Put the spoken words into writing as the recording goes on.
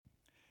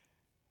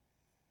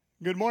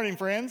Good morning,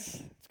 friends.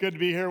 It's good to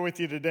be here with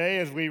you today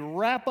as we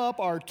wrap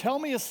up our Tell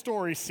Me a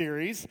Story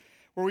series,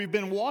 where we've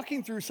been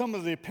walking through some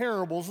of the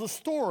parables, the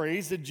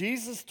stories that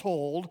Jesus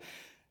told,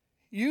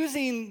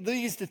 using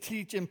these to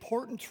teach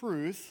important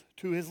truth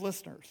to his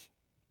listeners.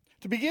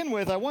 To begin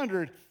with, I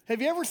wondered,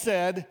 have you ever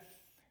said,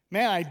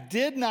 man, I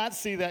did not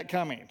see that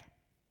coming?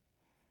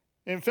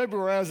 In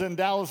February, I was in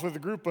Dallas with a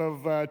group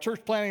of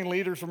church planting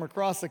leaders from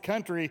across the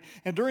country,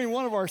 and during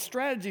one of our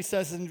strategy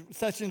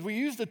sessions, we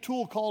used a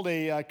tool called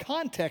a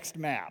context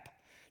map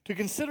to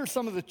consider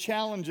some of the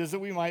challenges that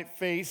we might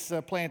face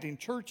planting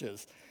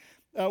churches.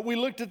 We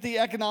looked at the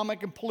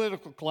economic and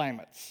political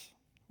climates.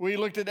 We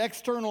looked at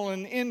external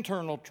and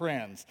internal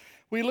trends.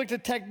 We looked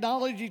at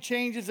technology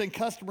changes and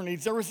customer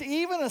needs. There was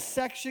even a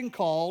section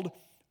called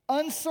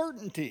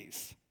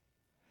uncertainties.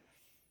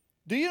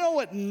 Do you know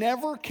what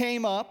never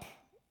came up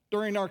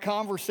during our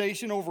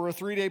conversation over a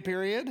 3-day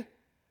period?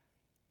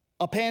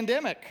 A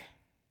pandemic.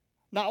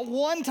 Not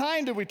one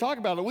time did we talk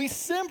about it. We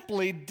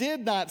simply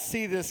did not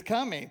see this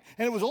coming.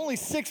 And it was only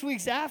 6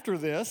 weeks after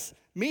this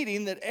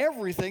meeting that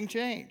everything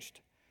changed.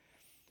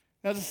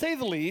 Now, to say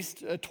the least,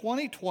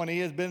 2020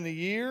 has been the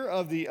year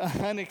of the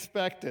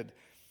unexpected.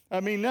 I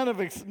mean, none of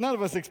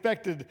us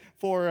expected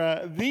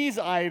for these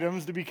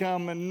items to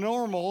become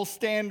normal,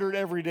 standard,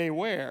 everyday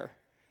wear.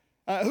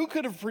 Who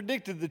could have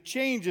predicted the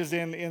changes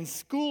in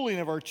schooling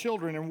of our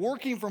children and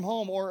working from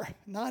home, or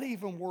not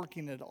even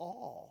working at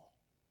all?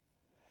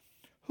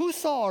 Who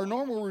saw our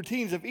normal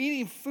routines of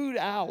eating food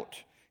out,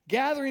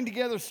 gathering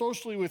together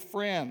socially with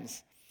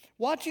friends,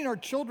 watching our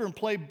children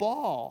play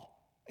ball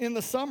in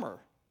the summer,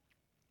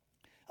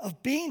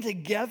 of being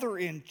together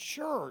in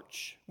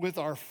church with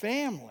our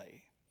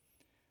family,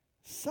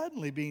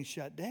 suddenly being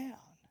shut down?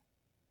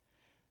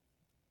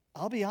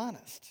 I'll be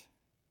honest,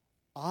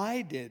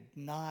 I did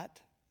not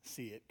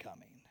see it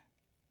coming.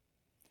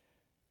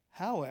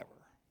 However,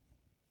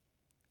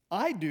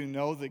 I do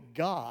know that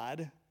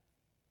God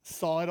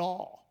saw it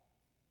all.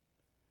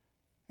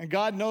 And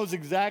God knows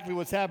exactly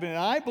what's happening. And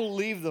I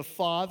believe the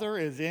Father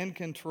is in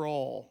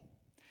control.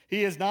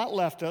 He has not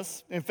left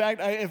us. In fact,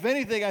 if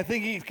anything, I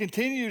think he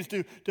continues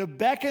to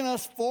beckon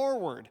us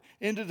forward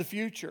into the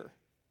future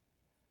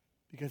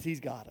because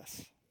he's got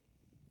us.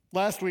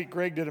 Last week,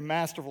 Greg did a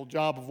masterful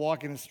job of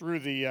walking us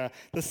through the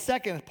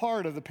second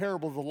part of the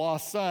parable of the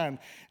lost son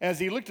as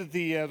he looked at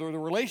the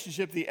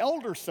relationship the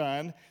elder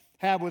son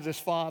had with his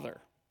father.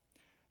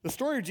 The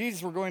story of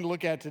Jesus we're going to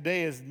look at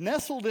today is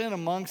nestled in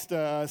amongst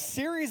a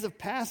series of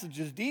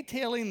passages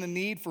detailing the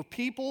need for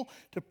people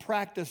to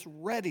practice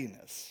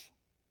readiness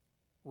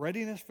for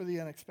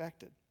the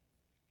unexpected.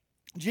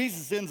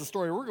 Jesus ends the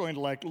story we're going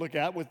to look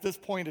at with this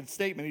pointed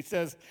statement. He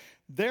says,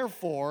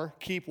 "Therefore,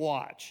 keep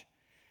watch,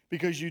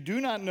 because you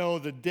do not know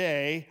the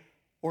day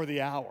or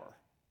the hour."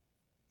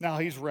 Now,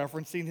 he's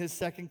referencing his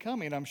second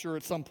coming, I'm sure,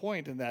 at some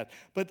point in that.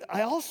 But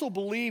I also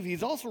believe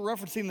he's also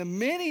referencing the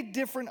many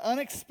different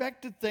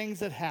unexpected things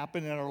that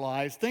happen in our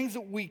lives, things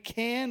that we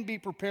can be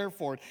prepared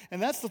for.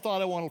 And that's the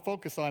thought I want to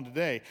focus on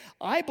today.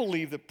 I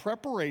believe that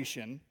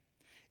preparation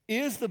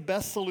is the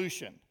best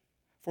solution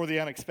for the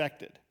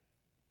unexpected.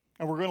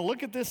 And we're going to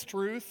look at this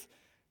truth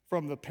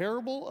from the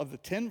parable of the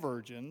 10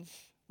 virgins,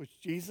 which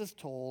Jesus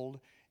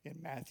told in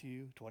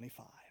Matthew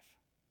 25.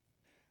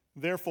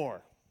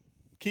 Therefore,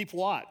 keep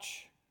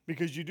watch,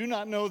 because you do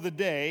not know the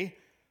day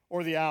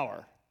or the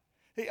hour.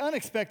 The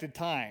unexpected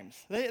times,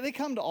 they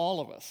come to all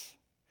of us.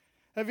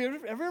 Have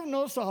you ever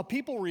noticed how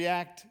people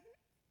react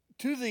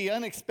to the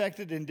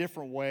unexpected in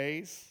different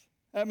ways?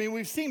 I mean,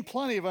 we've seen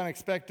plenty of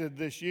unexpected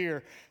this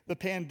year. The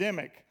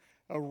pandemic,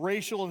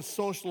 racial and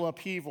social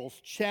upheavals,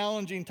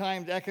 challenging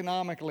times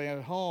economically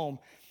at home.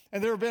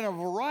 And there have been a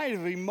variety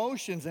of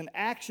emotions and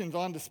actions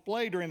on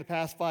display during the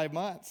past 5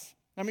 months.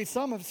 I mean,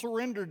 some have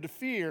surrendered to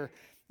fear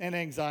and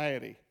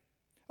anxiety.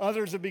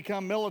 Others have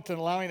become militant,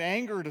 allowing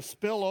anger to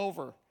spill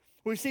over.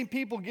 We've seen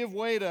people give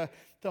way to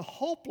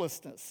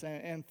hopelessness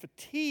and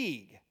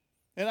fatigue.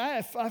 And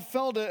I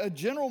felt a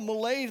general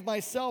malaise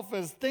myself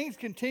as things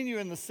continue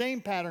in the same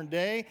pattern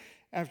day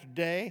after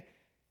day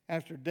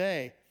after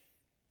day.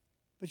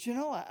 But you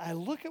know, I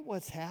look at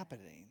what's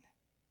happening,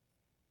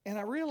 and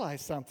I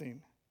realize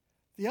something.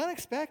 The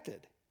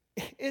unexpected,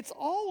 it's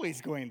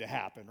always going to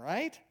happen,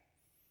 right?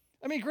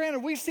 I mean, granted,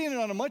 we've seen it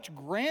on a much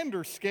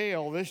grander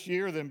scale this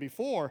year than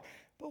before,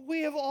 but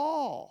we have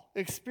all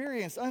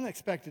experienced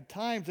unexpected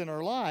times in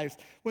our lives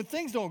when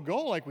things don't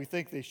go like we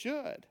think they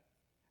should.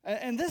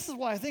 And this is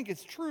why I think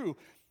it's true.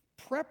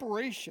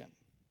 Preparation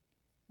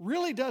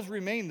really does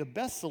remain the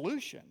best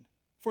solution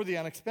for the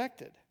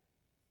unexpected.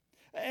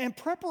 And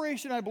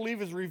preparation, I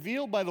believe, is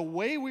revealed by the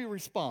way we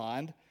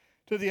respond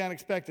to the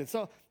unexpected.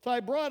 So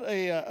I brought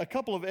a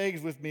couple of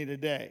eggs with me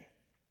today.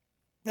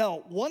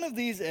 Now, one of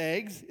these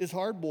eggs is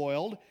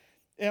hard-boiled,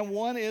 and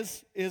one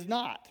is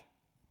not.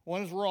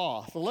 One is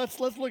raw. So let's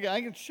look at.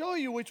 I can show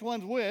you which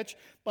one's which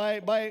by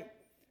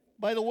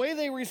the way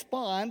they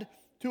respond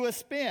to a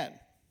spin.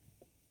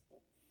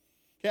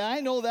 Okay, I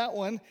know that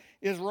one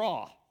is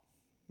raw.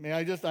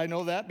 I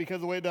know that because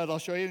of the way it does. I'll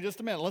show you in just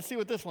a minute. Let's see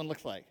what this one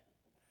looks like.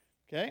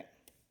 Okay.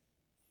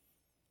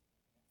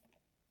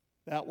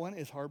 That one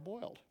is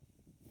hard-boiled.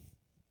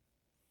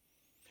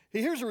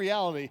 Here's the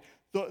reality.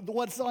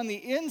 What's on the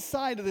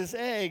inside of this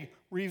egg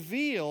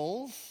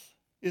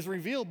is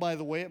revealed by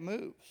the way it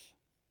moves.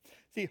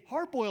 See,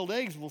 hard-boiled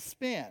eggs will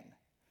spin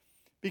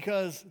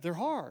because they're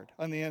hard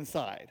on the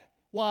inside,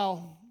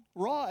 while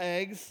raw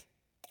eggs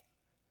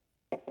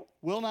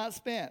will not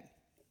spin.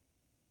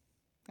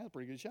 That's a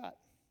pretty good shot.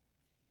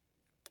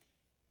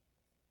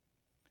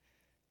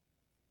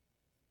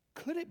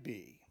 Could it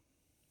be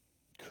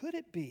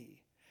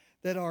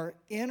that our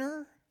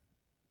inner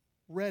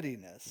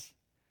readiness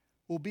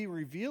will be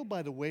revealed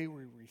by the way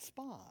we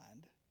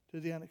respond to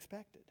the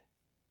unexpected?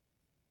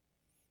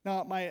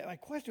 Now, my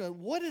question is,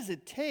 what does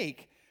it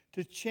take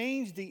to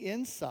change the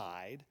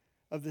inside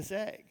of this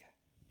egg?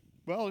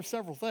 Well, there's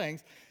several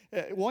things.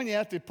 One, you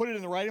have to put it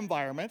in the right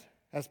environment.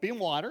 It has to be in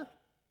water.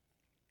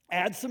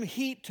 Add some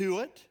heat to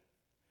it.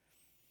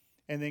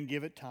 And then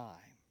give it time.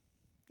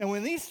 And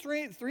when these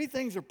three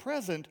things are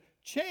present,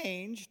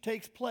 change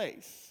takes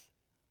place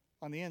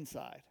on the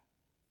inside.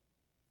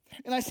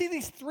 And I see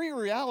these three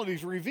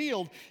realities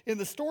revealed in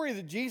the story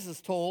that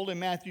Jesus told in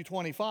Matthew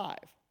 25.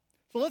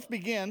 So let's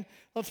begin.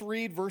 Let's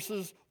read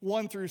verses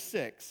 1 through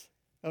 6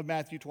 of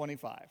Matthew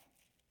 25.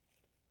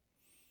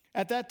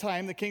 At that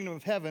time, the kingdom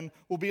of heaven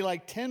will be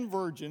like 10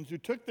 virgins who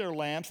took their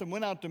lamps and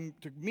went out to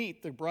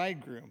meet the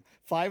bridegroom.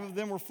 5 of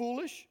them were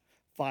foolish,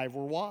 5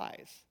 were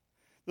wise.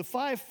 The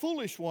 5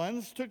 foolish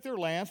ones took their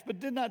lamps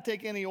but did not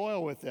take any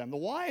oil with them. The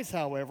wise,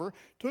 however,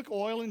 took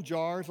oil in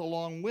jars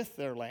along with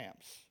their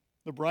lamps.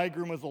 The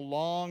bridegroom was a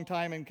long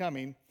time in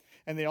coming,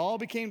 and they all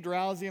became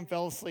drowsy and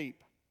fell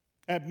asleep.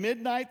 At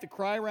midnight, the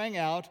cry rang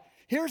out,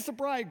 "Here's the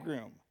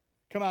bridegroom.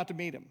 Come out to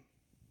meet him."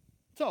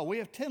 So we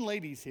have 10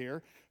 ladies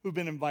here who've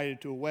been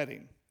invited to a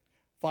wedding.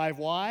 5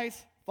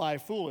 wise,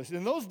 5 foolish.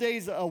 In those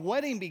days, a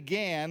wedding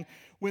began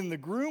when the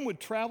groom would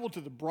travel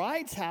to the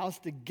bride's house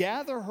to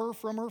gather her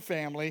from her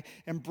family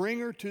and bring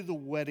her to the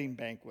wedding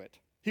banquet.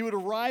 He would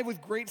arrive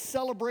with great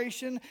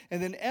celebration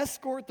and then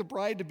escort the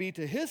bride-to-be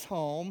to his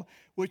home,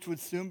 which would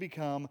soon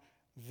become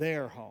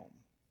their home.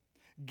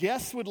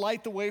 Guests would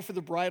light the way for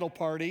the bridal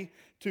party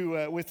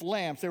with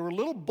lamps. There were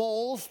little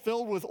bowls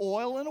filled with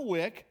oil and a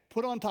wick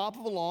put on top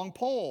of a long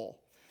pole.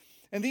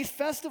 And these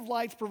festive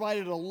lights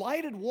provided a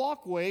lighted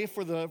walkway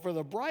for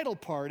the bridal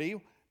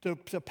party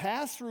to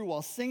pass through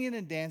while singing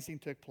and dancing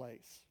took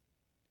place.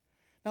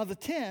 Now, the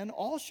 10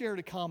 all shared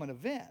a common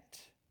event.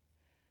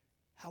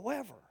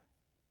 However,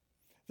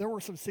 there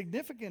were some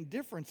significant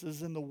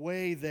differences in the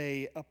way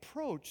they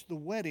approached the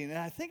wedding. And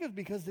I think it was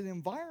because of the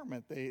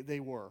environment they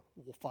were.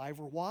 5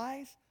 were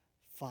wise,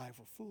 5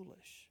 were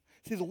foolish.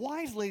 See, the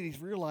wise ladies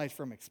realized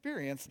from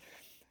experience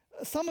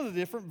some of the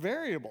different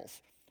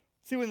variables.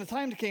 See, when the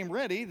time came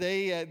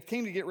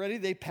to get ready,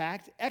 they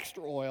packed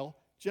extra oil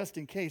just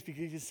in case.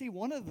 Because you see,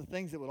 one of the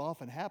things that would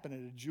often happen at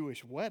a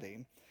Jewish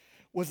wedding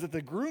was that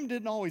the groom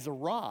didn't always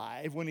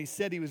arrive when he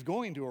said he was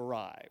going to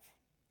arrive.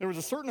 There was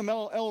a certain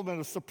element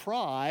of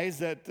surprise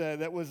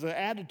that was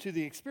added to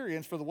the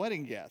experience for the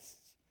wedding guests.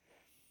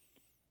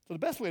 So the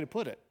best way to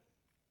put it,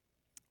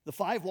 the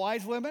 5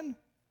 wise women,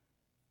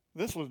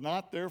 this was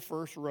not their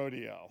first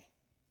rodeo.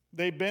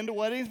 They'd been to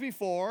weddings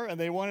before, and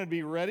they wanted to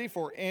be ready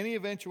for any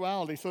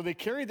eventuality. So they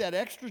carried that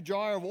extra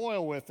jar of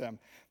oil with them.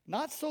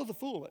 Not so the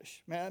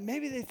foolish.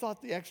 Maybe they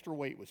thought the extra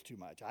weight was too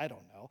much. I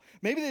don't know.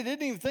 Maybe they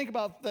didn't even think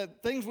about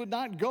that things would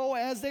not go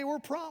as they were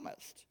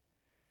promised.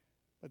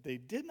 But they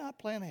did not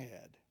plan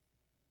ahead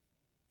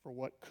for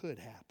what could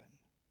happen.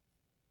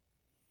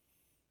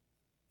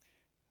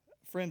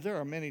 Friends, there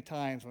are many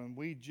times when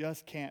we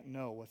just can't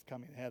know what's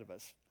coming ahead of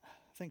us.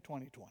 Think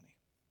 2020.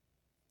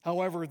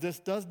 However, this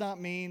does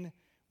not mean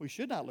we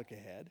should not look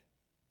ahead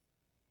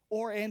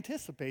or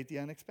anticipate the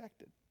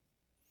unexpected.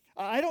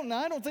 I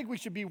don't think we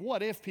should be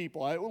what-if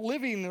people.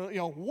 Living,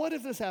 what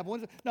if this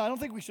happened? No, I don't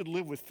think we should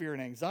live with fear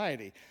and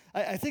anxiety.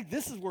 I think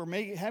this is where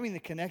having the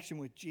connection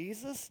with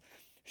Jesus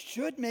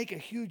should make a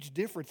huge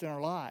difference in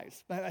our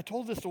lives. I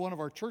told this to one of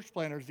our church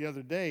planners the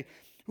other day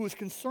who was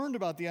concerned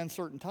about the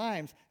uncertain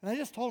times. And I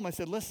just told him, I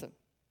said, listen,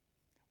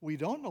 we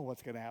don't know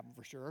what's going to happen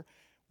for sure.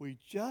 We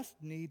just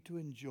need to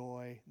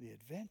enjoy the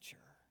adventure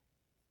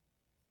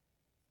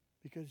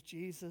because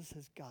Jesus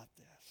has got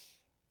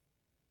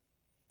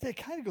this. It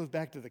kind of goes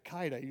back to the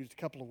kite I used a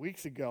couple of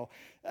weeks ago.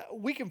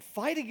 We can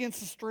fight against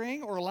the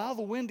string or allow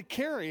the wind to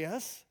carry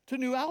us to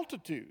new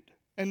altitude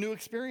and new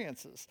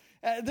experiences.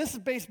 This is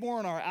based more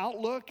on our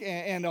outlook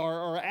and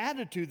our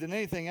attitude than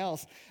anything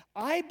else.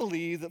 I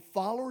believe that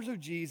followers of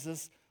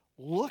Jesus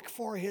look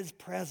for his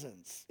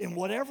presence in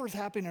whatever's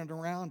happening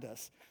around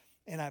us.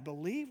 And I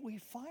believe we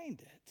find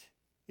it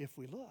if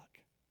we look.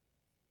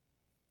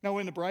 Now,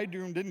 when the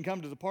bridegroom didn't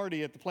come to the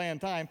party at the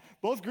planned time,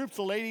 both groups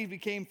of ladies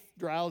became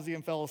drowsy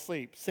and fell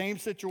asleep. Same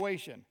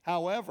situation.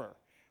 However,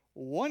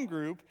 one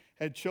group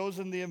had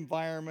chosen the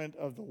environment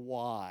of the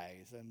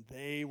wise, and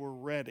they were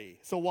ready.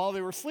 So while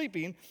they were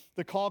sleeping,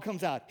 the call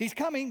comes out. He's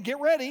coming. Get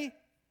ready.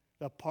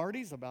 The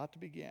party's about to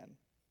begin.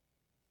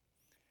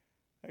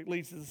 That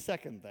leads to the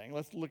second thing.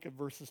 Let's look at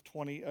verses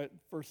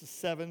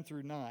 7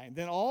 through 9.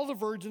 Then all the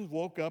virgins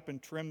woke up and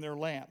trimmed their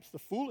lamps. The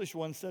foolish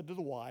one said to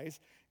the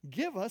wise,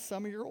 "Give us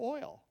some of your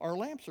oil. Our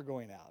lamps are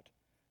going out."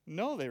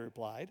 "No," they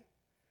replied.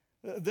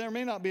 "There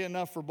may not be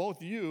enough for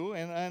both you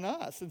and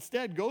us.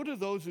 Instead, go to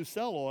those who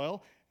sell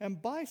oil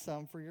and buy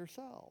some for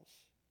yourselves."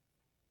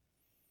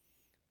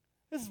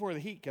 This is where the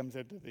heat comes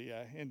into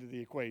the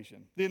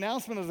equation. The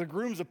announcement of the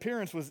groom's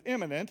appearance was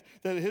imminent,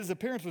 that his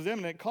appearance was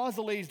imminent, caused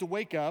the ladies to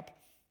wake up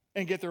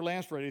and get their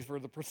lamps ready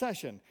for the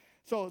procession.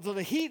 So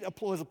the heat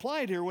was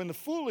applied here when the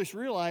foolish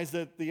realized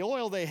that the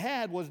oil they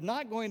had was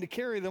not going to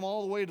carry them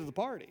all the way to the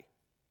party.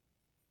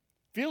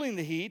 Feeling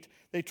the heat,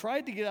 they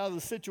tried to get out of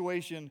the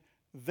situation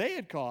they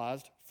had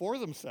caused for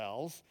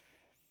themselves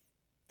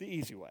the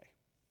easy way.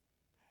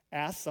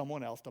 Ask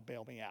someone else to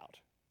bail me out.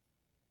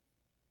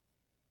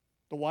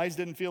 The wise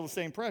didn't feel the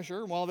same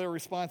pressure. While their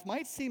response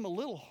might seem a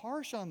little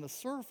harsh on the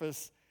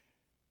surface,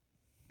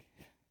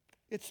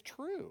 it's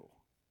true.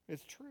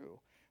 It's true.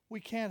 We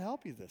can't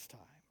help you this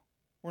time.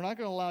 We're not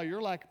going to allow your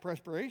lack of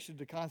perspiration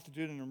to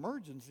constitute an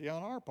emergency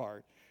on our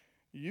part.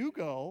 You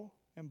go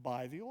and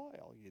buy the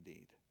oil you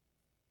need.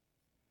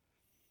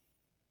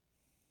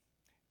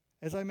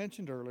 As I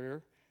mentioned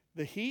earlier,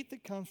 the heat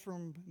that comes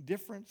from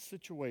different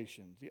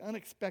situations, the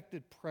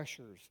unexpected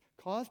pressures,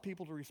 cause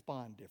people to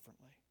respond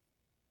differently.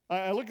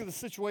 I look at the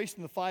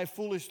situation the five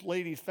foolish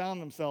ladies found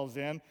themselves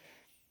in,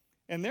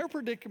 and their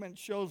predicament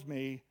shows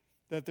me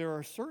that there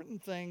are certain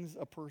things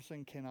a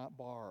person cannot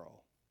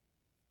borrow.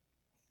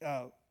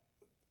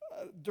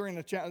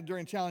 During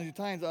challenging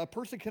times, a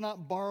person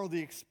cannot borrow the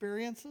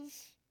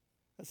experiences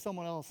that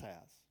someone else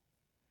has.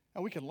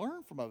 Now, we can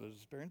learn from others'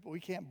 experience, but we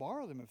can't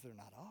borrow them if they're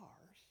not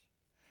ours.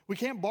 We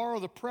can't borrow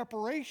the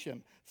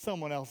preparation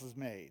someone else has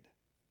made.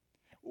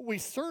 We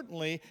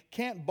certainly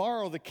can't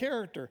borrow the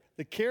character.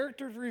 The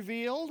character is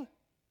revealed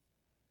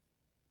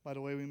by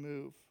the way we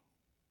move.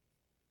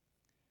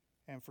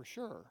 And for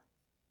sure,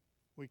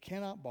 we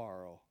cannot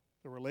borrow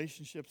the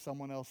relationship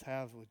someone else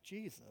has with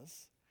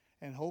Jesus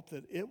and hope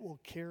that it will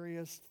carry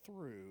us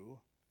through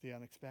the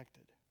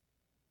unexpected.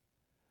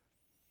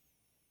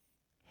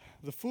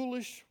 The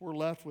foolish were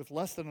left with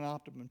less than an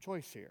optimum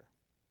choice here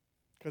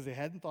because they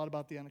hadn't thought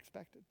about the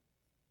unexpected.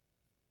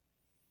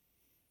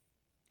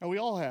 Now, we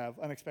all have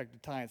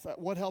unexpected times.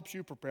 What helps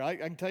you prepare? I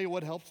can tell you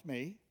what helps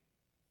me.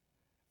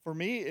 For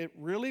me, it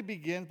really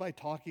begins by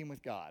talking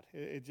with God.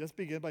 It just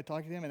begins by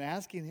talking to Him and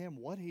asking Him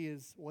what He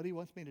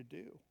wants me to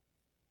do.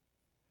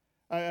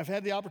 I've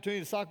had the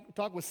opportunity to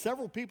talk with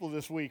several people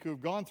this week who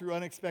have gone through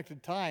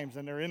unexpected times,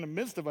 and they're in the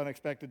midst of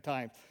unexpected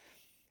times.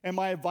 And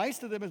my advice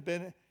to them has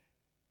been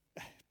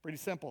pretty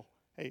simple.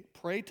 Hey,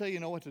 pray till you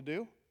know what to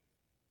do,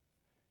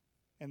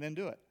 and then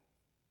do it.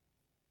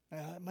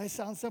 It might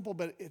sound simple,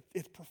 but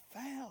it's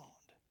profound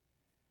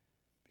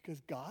because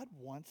God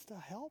wants to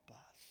help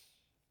us.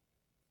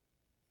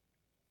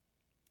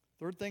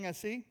 Third thing I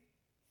see,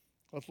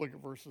 let's look at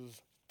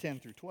verses 10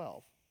 through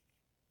 12.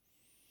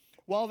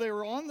 While they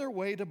were on their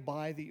way to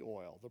buy the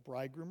oil, the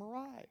bridegroom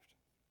arrived.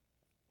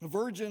 The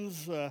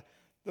virgins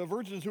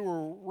who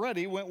were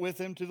ready went with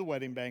him to the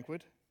wedding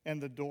banquet, and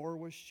the door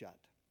was shut.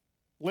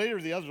 Later,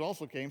 the others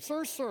also came.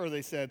 "Sir, sir,"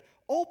 they said,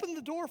 "open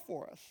the door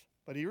for us."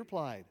 But he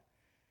replied,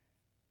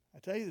 "I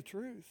tell you the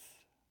truth,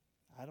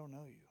 I don't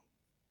know you."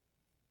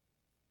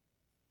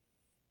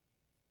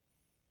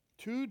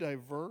 Two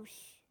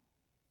diverse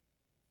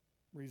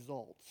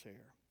results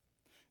here.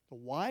 The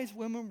wise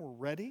women were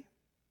ready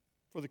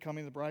for the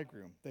coming of the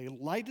bridegroom. They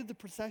lighted the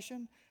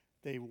procession,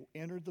 they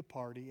entered the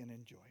party and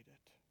enjoyed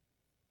it.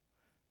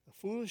 The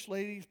foolish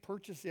ladies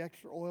purchased the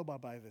extra oil, but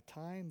by the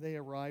time they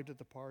arrived at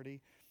the party,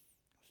 it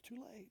was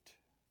too late.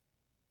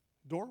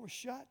 The door was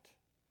shut,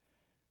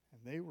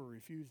 and they were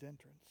refused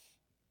entrance.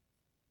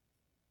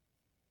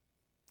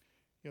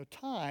 You know,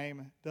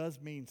 time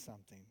does mean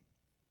something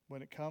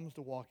when it comes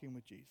to walking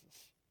with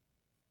Jesus.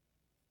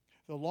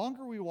 The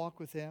longer we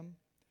walk with Him,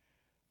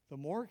 the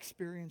more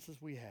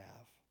experiences we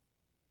have,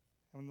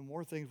 and the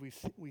more things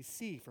we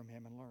see from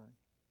Him and learn.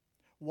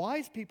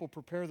 Wise people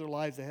prepare their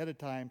lives ahead of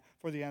time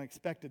for the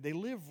unexpected. They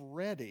live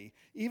ready,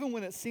 even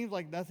when it seems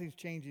like nothing's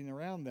changing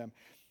around them.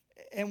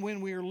 And when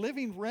we are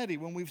living ready,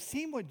 when we've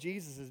seen what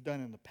Jesus has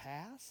done in the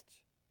past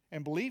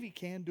and believe He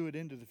can do it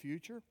into the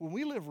future, when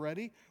we live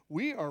ready,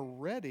 we are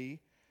ready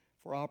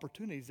for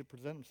opportunities that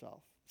present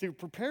themselves. See,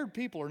 prepared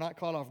people are not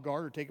caught off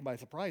guard or taken by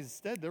surprise.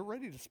 Instead, they're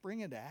ready to spring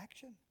into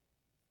action.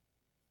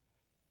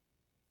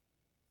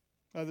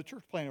 The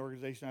church planting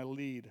organization I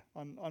lead,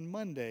 on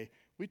Monday,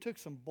 we took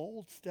some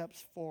bold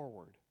steps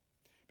forward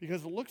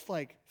because it looks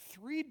like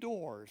 3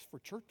 doors for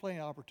church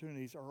planting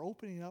opportunities are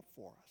opening up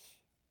for us.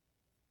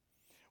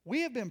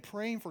 We have been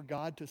praying for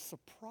God to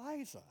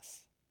surprise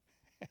us.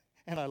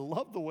 And I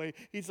love the way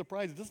He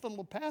surprised us. Just in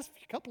the past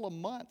couple of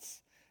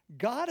months,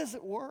 God is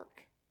at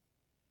work.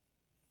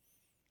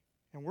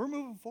 And we're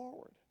moving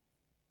forward.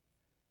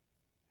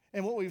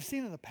 And what we've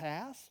seen in the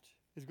past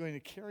is going to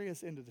carry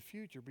us into the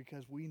future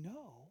because we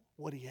know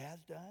what He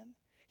has done,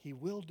 He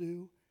will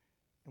do,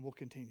 and will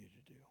continue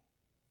to do.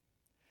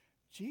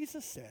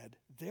 Jesus said,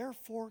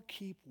 therefore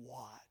keep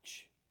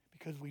watch,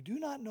 because we do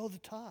not know the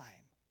time,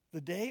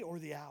 the day or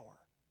the hour.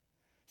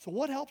 So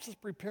what helps us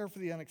prepare for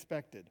the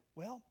unexpected?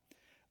 Well,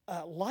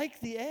 like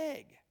the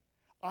egg,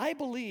 I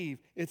believe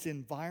its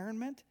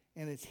environment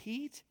and its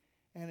heat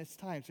and its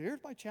time. So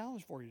here's my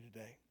challenge for you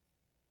today.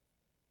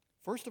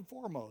 First and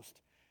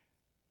foremost,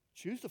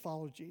 choose to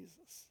follow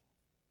Jesus.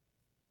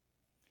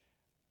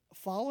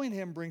 Following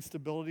him brings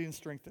stability and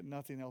strength that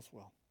nothing else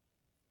will.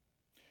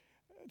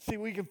 See,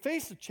 we can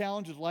face the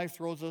challenges life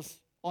throws us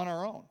on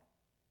our own,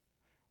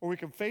 or we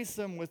can face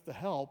them with the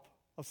help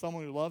of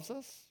someone who loves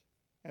us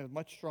and is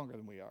much stronger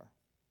than we are,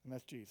 and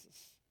that's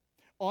Jesus.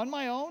 On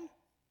my own,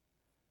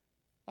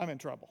 I'm in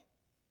trouble.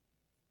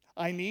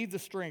 I need the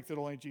strength that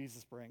only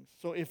Jesus brings.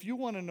 So if you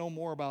want to know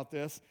more about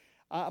this,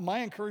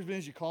 my encouragement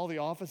is you call the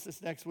office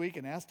this next week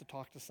and ask to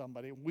talk to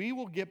somebody. We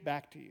will get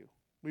back to you.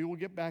 We will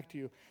get back to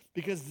you,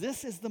 because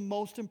this is the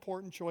most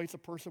important choice a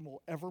person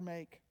will ever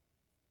make.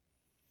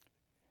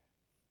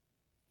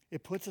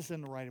 It puts us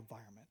in the right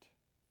environment.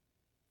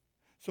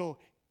 So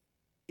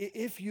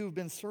if you've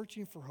been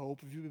searching for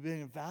hope, if you've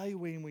been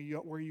evaluating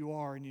where you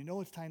are and you know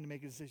it's time to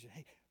make a decision,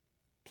 hey,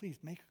 please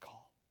make a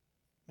call.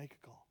 Make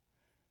a call.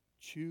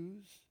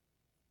 Choose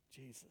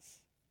Jesus.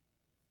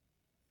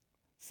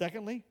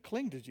 Secondly,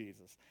 cling to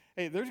Jesus.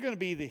 Hey, there's going to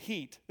be the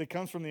heat that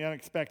comes from the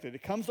unexpected.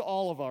 It comes to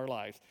all of our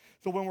lives.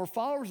 So when we're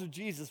followers of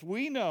Jesus,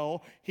 we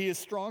know he is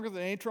stronger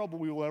than any trouble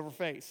we will ever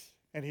face,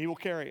 and he will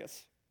carry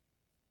us.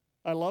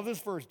 I love this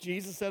verse.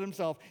 Jesus said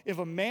himself, if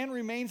a man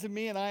remains in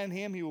me and I in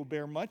him, he will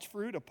bear much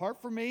fruit. Apart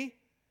from me,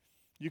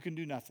 you can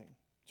do nothing.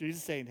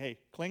 Jesus saying, hey,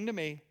 cling to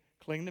me,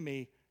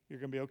 you're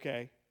going to be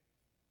okay.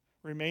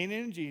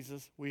 Remaining in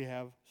Jesus, we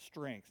have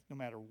strength, no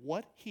matter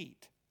what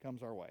heat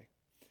comes our way.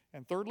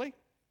 And thirdly,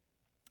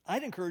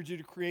 I'd encourage you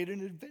to create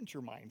an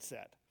adventure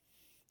mindset.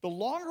 The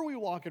longer we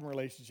walk in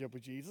relationship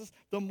with Jesus,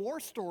 the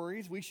more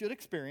stories we should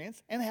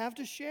experience and have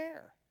to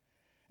share.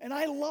 And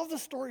I love the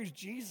stories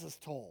Jesus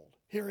told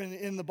here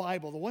in the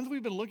Bible, the ones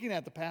we've been looking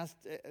at the past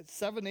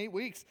 7-8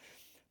 weeks.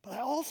 But I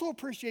also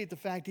appreciate the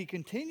fact he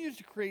continues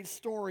to create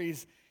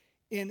stories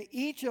in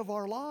each of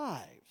our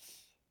lives.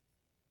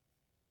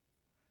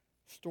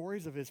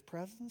 Stories of his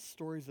presence,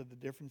 stories of the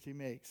difference he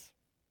makes.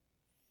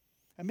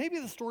 And maybe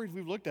the stories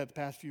we've looked at the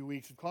past few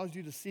weeks have caused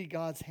you to see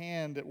God's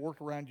hand at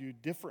work around you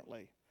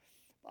differently.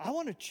 I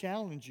want to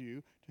challenge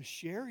you to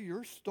share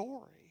your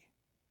story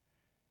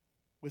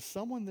with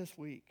someone this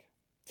week.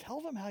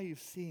 Tell them how you've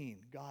seen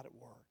God at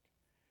work.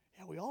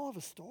 Yeah, we all have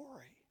a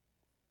story.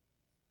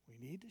 We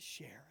need to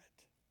share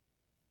it.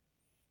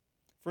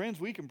 Friends,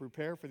 we can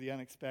prepare for the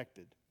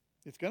unexpected.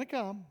 It's going to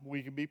come.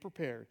 We can be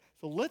prepared.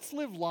 So let's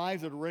live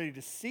lives that are ready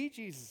to see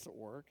Jesus at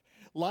work,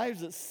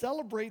 lives that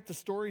celebrate the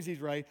stories he's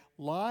writing,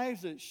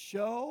 lives that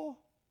show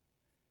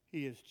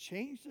he has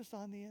changed us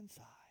on the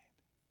inside.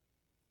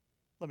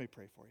 Let me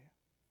pray for you.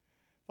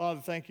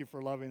 Father, thank you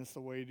for loving us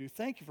the way you do.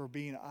 Thank you for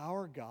being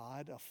our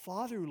God, a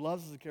Father who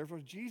loves us and cares for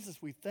us.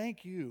 Jesus, we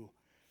thank you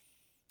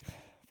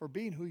for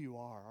being who you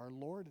are, our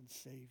Lord and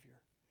Savior.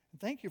 And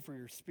thank you for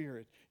your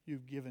Spirit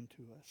you've given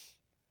to us.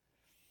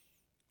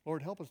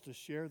 Lord, help us to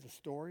share the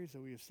stories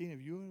that we have seen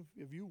of you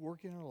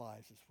working in our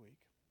lives this week.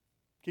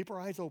 Keep our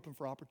eyes open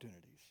for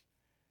opportunities.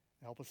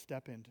 Help us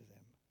step into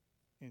them.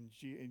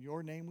 In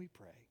your name we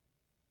pray.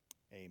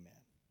 Amen.